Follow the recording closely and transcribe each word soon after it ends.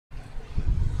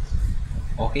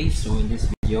Okay, so in this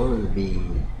video, we'll be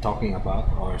talking about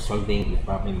or solving the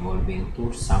problem involving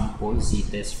two sample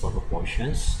z-test for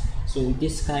proportions. So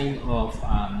this kind of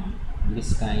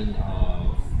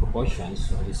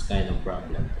proportions or this kind of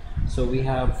problem. So we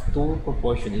have two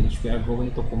proportions in which we are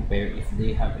going to compare if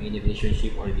they have any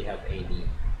relationship or they have any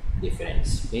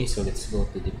difference. Okay, so let's go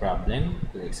to the problem,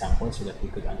 to the example, so that we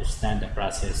could understand the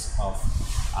process of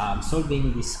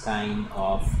solving this kind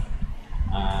of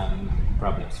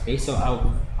problems. Okay, so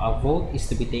a vote is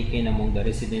to be taken among the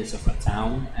residents of a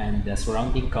town and the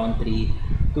surrounding country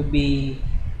to be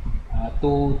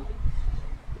to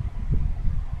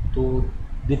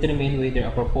determine whether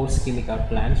a proposed chemical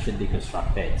plant should be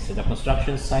constructed. So the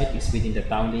construction site is within the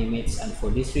town limits, and for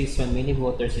this reason, many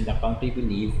voters in the country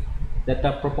believe that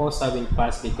the proposal will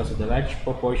pass because of the large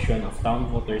proportion of town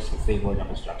voters who favor the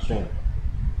construction.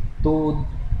 To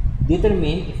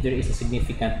determine if there is a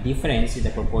significant difference in the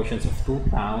proportions of two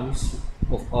towns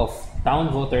of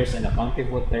town voters and the country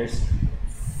voters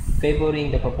favoring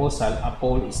the proposal, a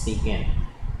poll is taken.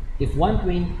 If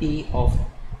 120 of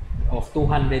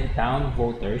 200 town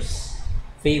voters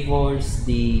favors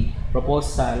the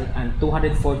proposal and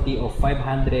 240 of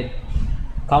 500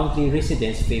 country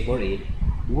residents favor it,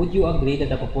 would you agree that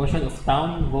the proportion of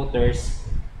town voters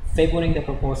favoring the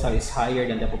proposal is higher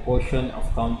than the proportion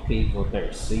of country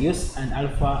voters? So use an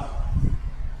alpha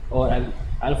of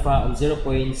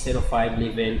 0.05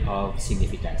 level of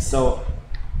significance. So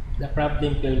the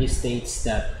problem clearly states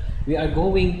that we are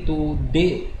going to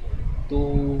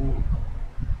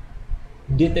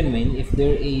determine if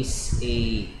there is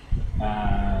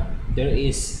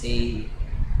a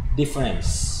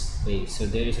difference. Okay, so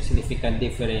there is a significant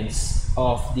difference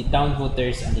of the town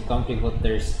voters and the country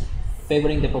voters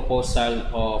favoring the proposal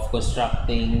of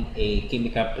constructing a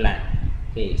chemical plant.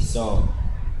 Okay, so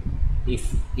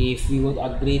if we would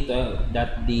agree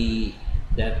that the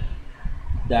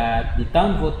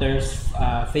town voters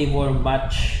favor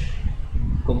much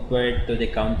compared to the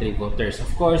country voters.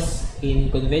 Of course, in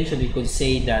convention, we could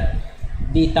say that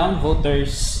the town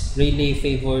voters really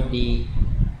favor the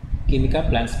chemical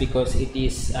plants because it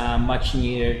is much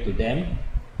nearer to them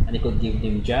and it could give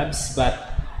them jobs. But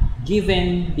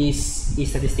given this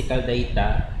statistical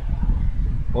data,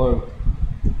 or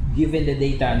given the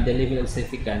data and the level of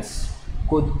significance,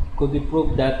 could we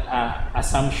prove that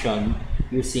assumption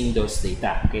using those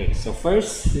data? Okay, so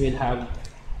first we'll have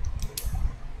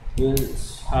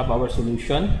our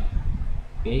solution.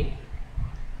 Okay,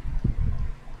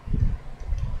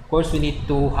 of course we need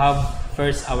to have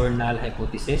first our null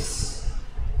hypothesis.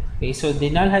 Okay, so the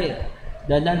null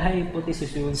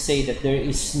hypothesis, we will say that there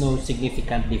is no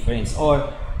significant difference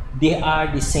or they are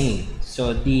the same.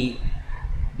 So the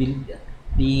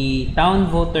town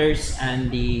voters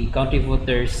and the country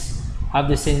voters have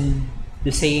the same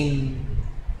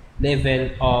level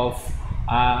of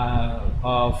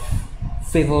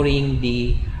favoring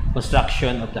the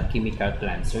construction of the chemical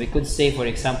plant. So we could say, for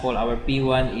example, our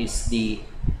P1 is the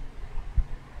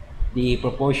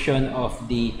proportion of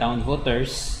the town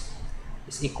voters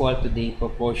is equal to the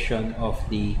proportion of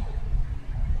the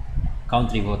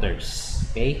country voters.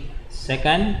 Okay.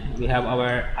 Second, we have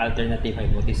our alternative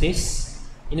hypothesis,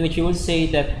 in which we will say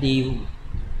that the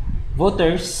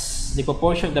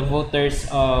proportion of the voters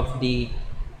of the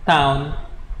town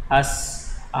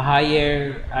has a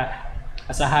higher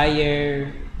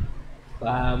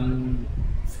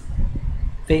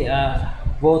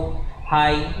vote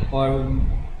high or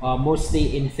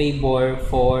mostly in favor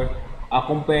for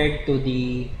compared to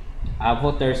the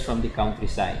voters from the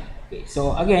countryside. Okay,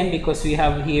 so again, because we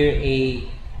have here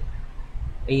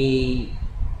a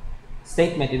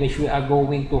statement in which we are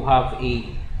going to have a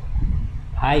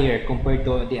higher compared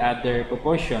to the other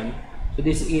proportion, so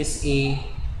this is a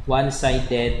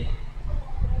one-sided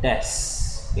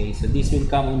test. Okay, so this will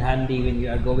come in handy when we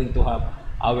are going to have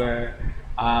our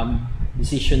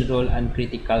decision rule and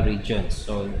critical regions.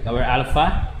 So our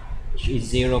alpha, which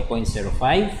is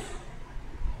 0.05,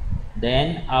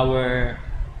 then our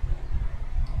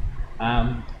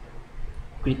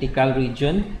critical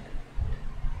region,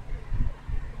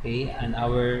 okay, and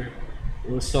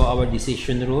also our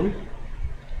decision rule.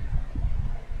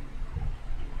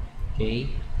 Okay,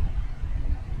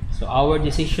 so our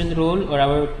decision rule or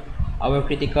our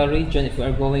critical region, if we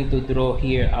are going to draw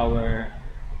here our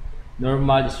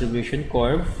normal distribution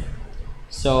curve,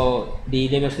 so the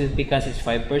level of significance is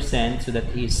 5%, so that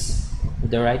is to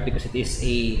the right because it is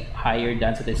a higher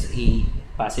than, so that's a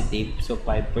positive, so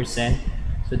 5%.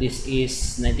 So this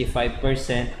is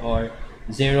 95% or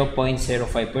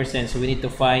 0.05%. So we need to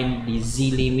find the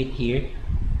z limit here.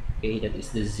 Okay, that is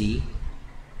the z.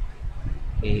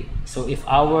 Okay, so if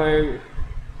our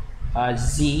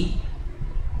Z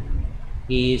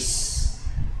is,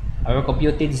 our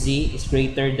computed Z is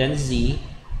greater than Z,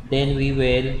 then we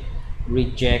will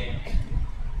reject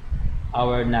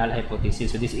our null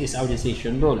hypothesis. So this is our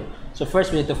decision rule. So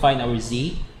first we need to find our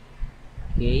Z.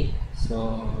 Okay,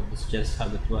 so let's just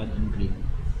have it one in green.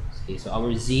 Okay, so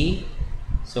our Z,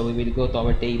 so we will go to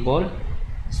our table.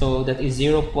 So that is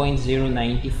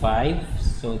 0.095.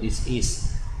 So this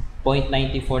is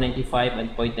 0.9495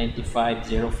 and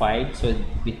 0.9505. So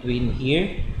between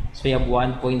here, so we have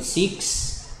 1.6.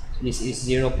 So this is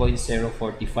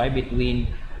 0.045. Between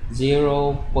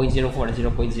 0.04 and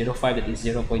 0.05, that is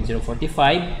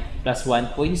 0.045 plus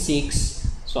 1.6.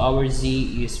 So our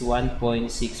Z is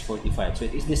 1.645. So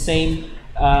it is the same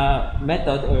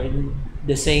method or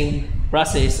the same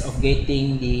process of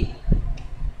getting the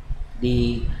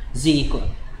Z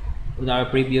in our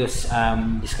previous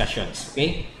discussions.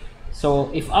 Okay, so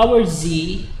if our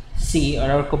Z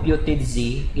or our computed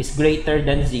Z is greater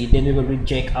than Z, then we will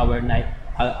reject our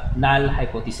null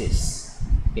hypothesis.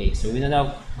 Okay, so we will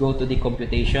now go to the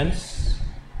computations.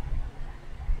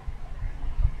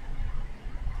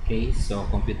 Okay, so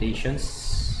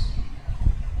computations.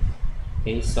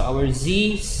 Okay, so our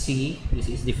ZC, this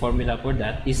is the formula for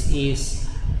that. This is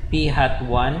P hat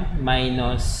 1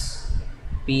 minus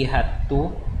P hat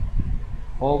 2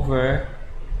 over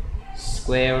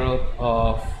square root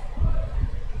of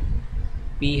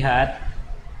P hat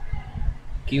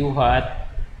Q hat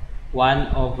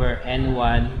 1 over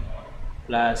N1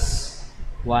 plus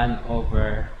 1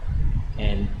 over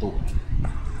N2.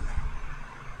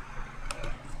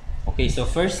 Okay, so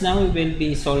first now we will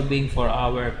be solving for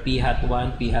our P hat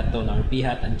 1, P hat 2, or P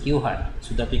hat and Q hat,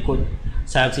 so that we could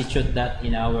substitute that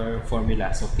in our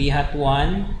formula. So P hat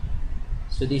 1,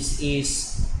 so this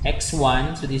is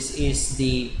x1, so this is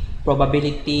the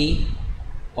probability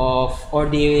of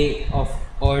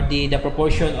the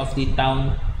proportion of the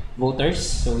town voters.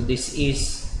 So this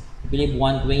is, I believe,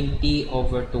 120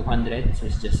 over 200. So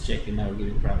let's just check in our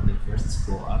given problem first. Let's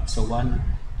go up. So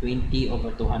 120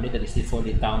 over 200, that is for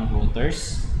the town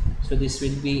voters. So this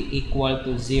will be equal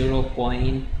to 0.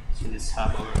 So let's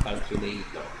have our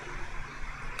calculator.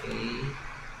 Okay.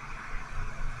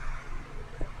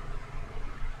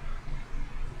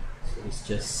 So let's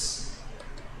just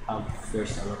have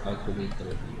first our calculator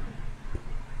here.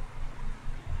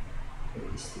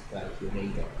 Where is the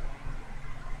calculator?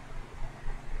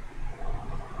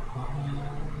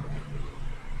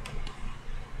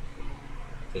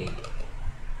 Okay.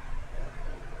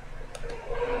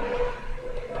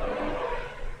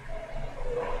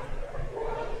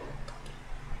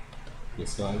 Okay,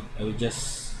 so I will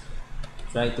just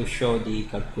try to show the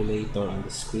calculator on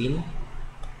the screen.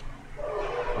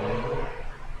 Okay.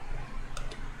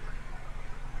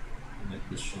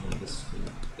 Let me show the screen.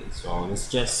 Okay, so let's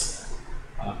just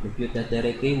compute that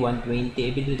directly. 120,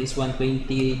 I believe it is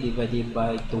 120 divided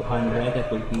by 200,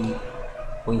 that will be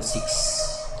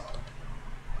 0.6.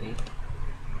 Okay.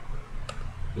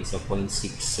 Okay, so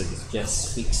 0.6. So let's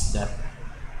just fix that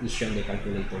issue on the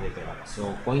calculator later on.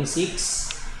 So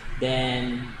 0.6,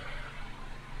 then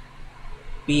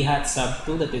P hat sub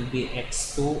 2, that will be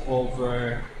x2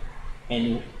 over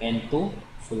n2.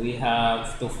 So we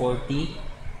have 240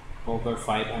 over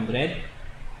 500.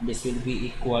 This will be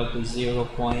equal to 0.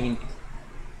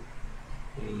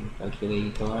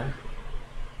 Calculator.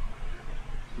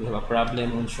 We have a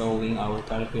problem on showing our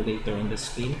calculator on the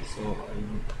screen, so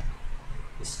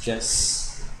it's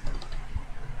just,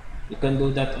 you can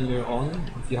do that on your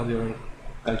own if you have your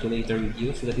calculator with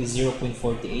you. So that is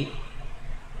 0.48.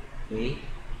 Okay,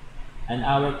 and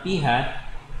our P hat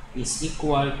is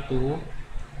equal to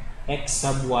x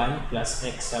sub 1 plus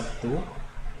x sub 2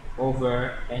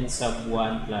 over n sub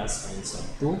 1 plus n sub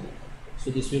 2.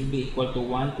 So this will be equal to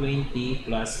 120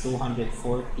 plus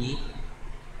 240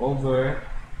 over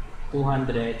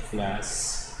 200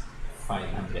 plus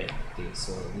 500. Okay,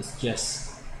 so let's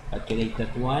just calculate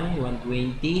that one.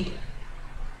 120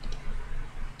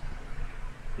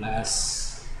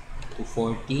 plus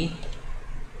 240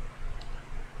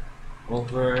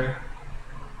 over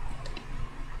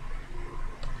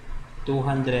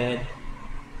 200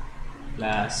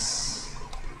 plus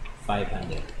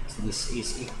 500. So this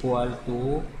is equal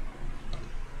to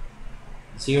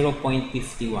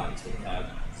 0.51. So we have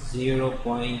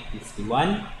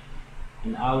 0.51,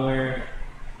 and our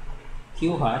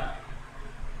Q hat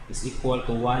is equal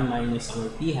to 1 minus our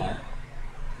P hat.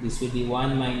 This will be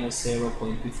 1 minus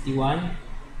 0.51,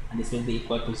 and this will be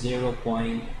equal to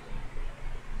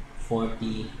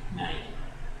 0.49.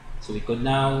 So we could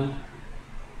now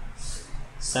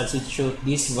substitute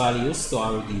these values to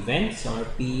our given. So our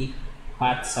P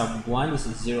hat sub 1, this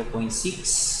is 0.6.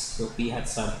 So p hat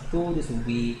sub 2, this will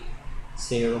be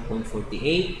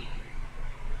 0.48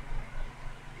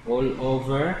 all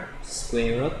over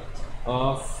square root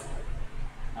of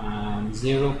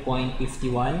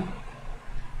 0.51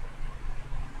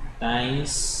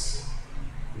 times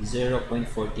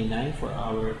 0.49 for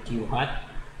our q hat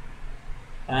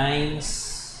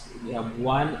times we have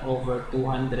 1 over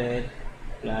 200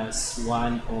 plus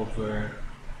 1 over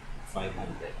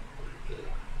 500. Okay.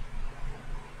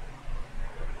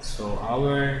 So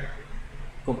our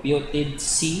computed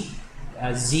z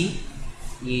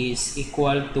is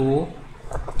equal to,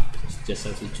 just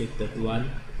as we check that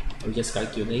one, I'll just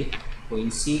calculate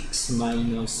 0.6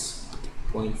 minus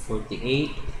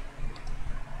 0.48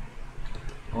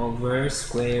 over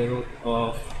square root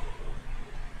of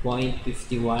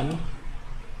 0.51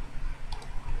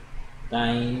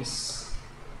 times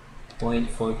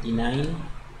 0.49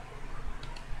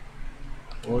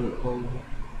 all over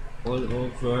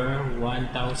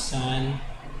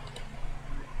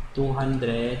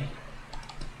 1200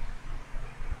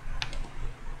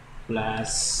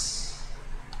 plus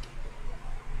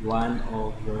 1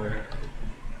 over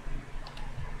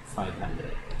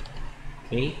 500.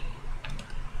 Okay,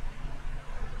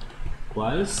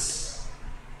 equals,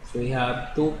 so we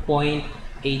have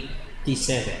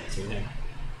 2.87. So we have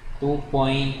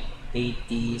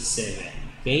 2.87.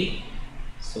 Okay,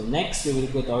 so next we will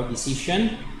go to our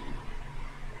decision.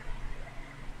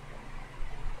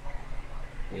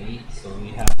 Okay, so we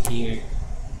have here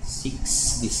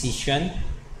 6 decision.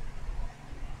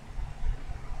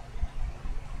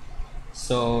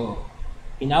 So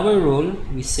in our rule,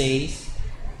 we say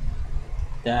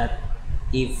that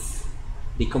if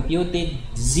the computed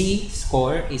z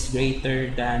score is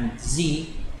greater than z,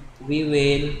 we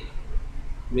will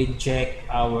reject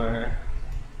our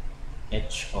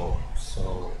HO.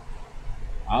 So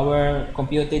our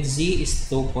computed z is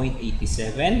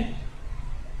 2.87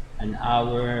 and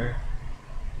our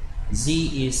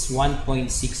z is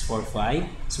 1.645.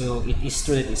 So it is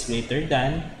true that it's greater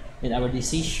than, and our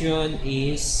decision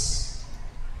is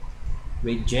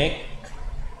reject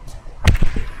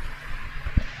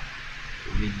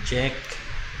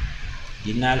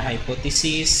the null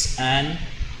hypothesis and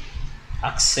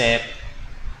accept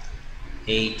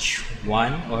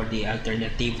H1 or the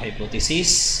alternative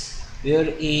hypothesis,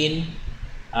 wherein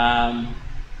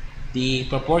the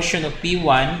proportion of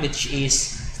P1, which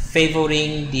is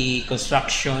favoring the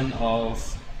construction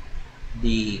of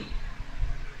the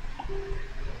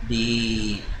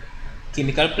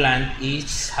chemical plant,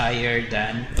 is higher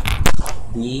than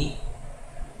the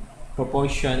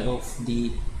proportion of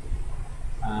the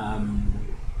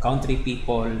country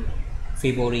people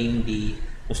favoring the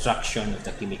construction of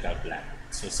the chemical plant.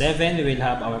 So 7, we will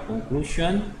have our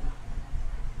conclusion.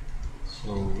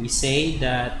 So we say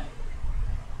that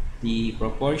the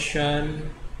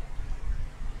proportion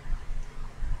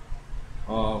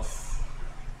of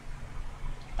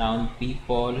town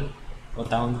people or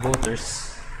town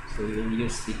voters, so we will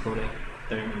use the correct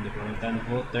term in the town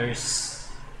voters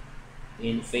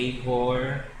in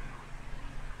favor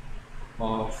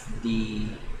of the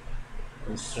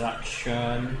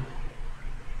construction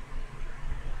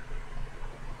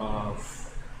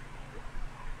of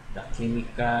the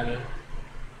chemical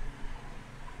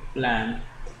plant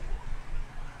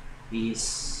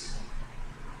is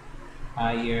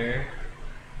higher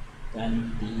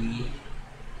than the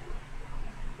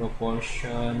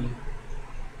proportion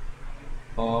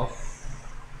of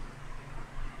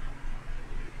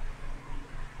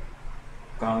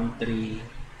country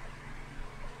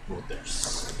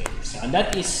voters. Okay, so and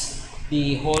that is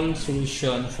the whole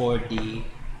solution for the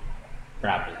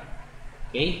problem.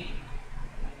 Okay,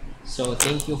 so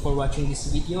thank you for watching this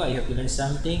video. I hope you learned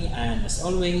something, and as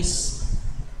always,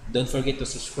 don't forget to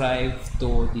subscribe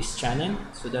to this channel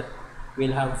so that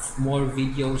we'll have more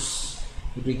videos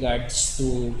with regards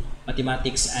to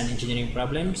mathematics and engineering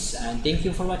problems. And thank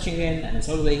you for watching again, and as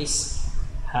always,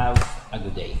 have a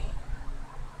good day.